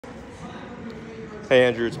Hey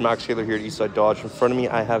Andrew, it's Max Taylor here at Eastside Dodge. In front of me,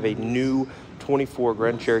 I have a new 24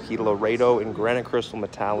 Grand Cherokee Laredo in granite crystal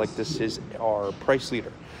metallic. This is our price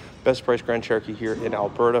leader. Best price Grand Cherokee here in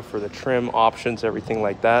Alberta for the trim, options, everything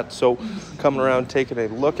like that. So coming around, taking a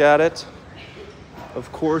look at it. Of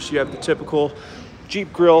course, you have the typical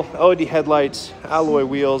Jeep grille, LED headlights, alloy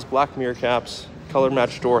wheels, black mirror caps, color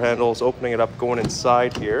matched door handles. Opening it up, going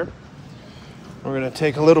inside here. We're gonna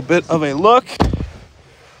take a little bit of a look.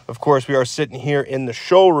 Of course, we are sitting here in the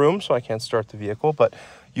showroom, so I can't start the vehicle, but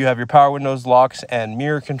you have your power windows, locks, and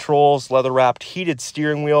mirror controls, leather-wrapped heated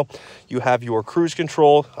steering wheel. You have your cruise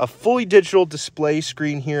control, a fully digital display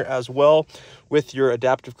screen here as well with your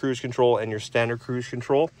adaptive cruise control and your standard cruise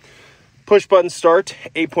control. Push button start,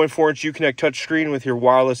 8.4-inch Uconnect touchscreen with your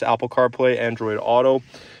wireless Apple CarPlay, Android Auto.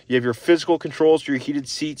 You have your physical controls for your heated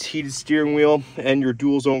seats, heated steering wheel, and your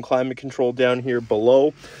dual zone climate control down here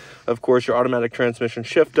below. Of course, your automatic transmission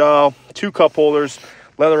shift dial, 2 cup holders,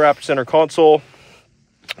 leather wrapped center console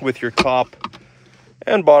with your top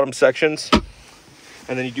and bottom sections.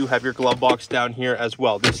 And then you do have your glove box down here as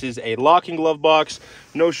well. This is a locking glove box,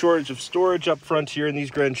 no shortage of storage up front here in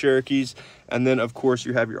these Grand Cherokees. And then of course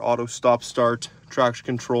you have your auto stop start, traction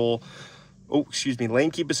control,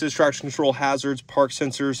 lane keep assist, traction control, hazards, park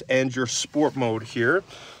sensors, and your sport mode here.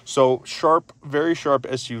 So sharp, very sharp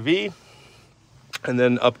SUV. And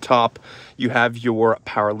then up top, you have your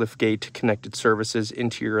power lift gate, connected services,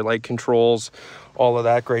 interior light controls, all of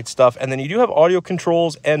that great stuff. And then you do have audio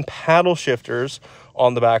controls and paddle shifters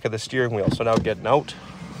on the back of the steering wheel. So now getting out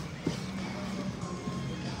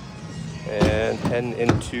and heading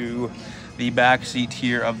into the back seat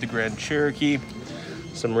here of the Grand Cherokee.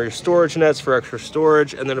 Some rear storage nets for extra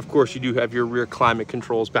storage. And then of course you do have your rear climate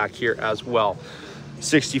controls back here as well.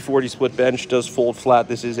 60/40 split bench, does fold flat.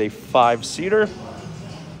 This is a 5-seater.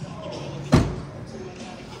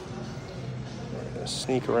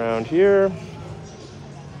 Sneak around here.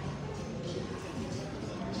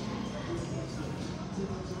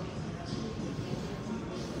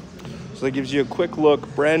 So that gives you a quick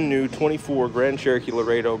look. Brand new 24 Grand Cherokee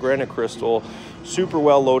Laredo, granite crystal, super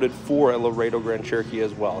well loaded for a Laredo Grand Cherokee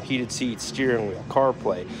as well. Heated seats, steering wheel,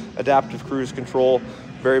 CarPlay, adaptive cruise control.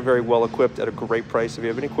 Very, very well equipped at a great price. If you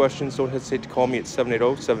have any questions, don't hesitate to call me at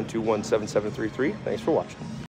 780-721-7733. Thanks for watching.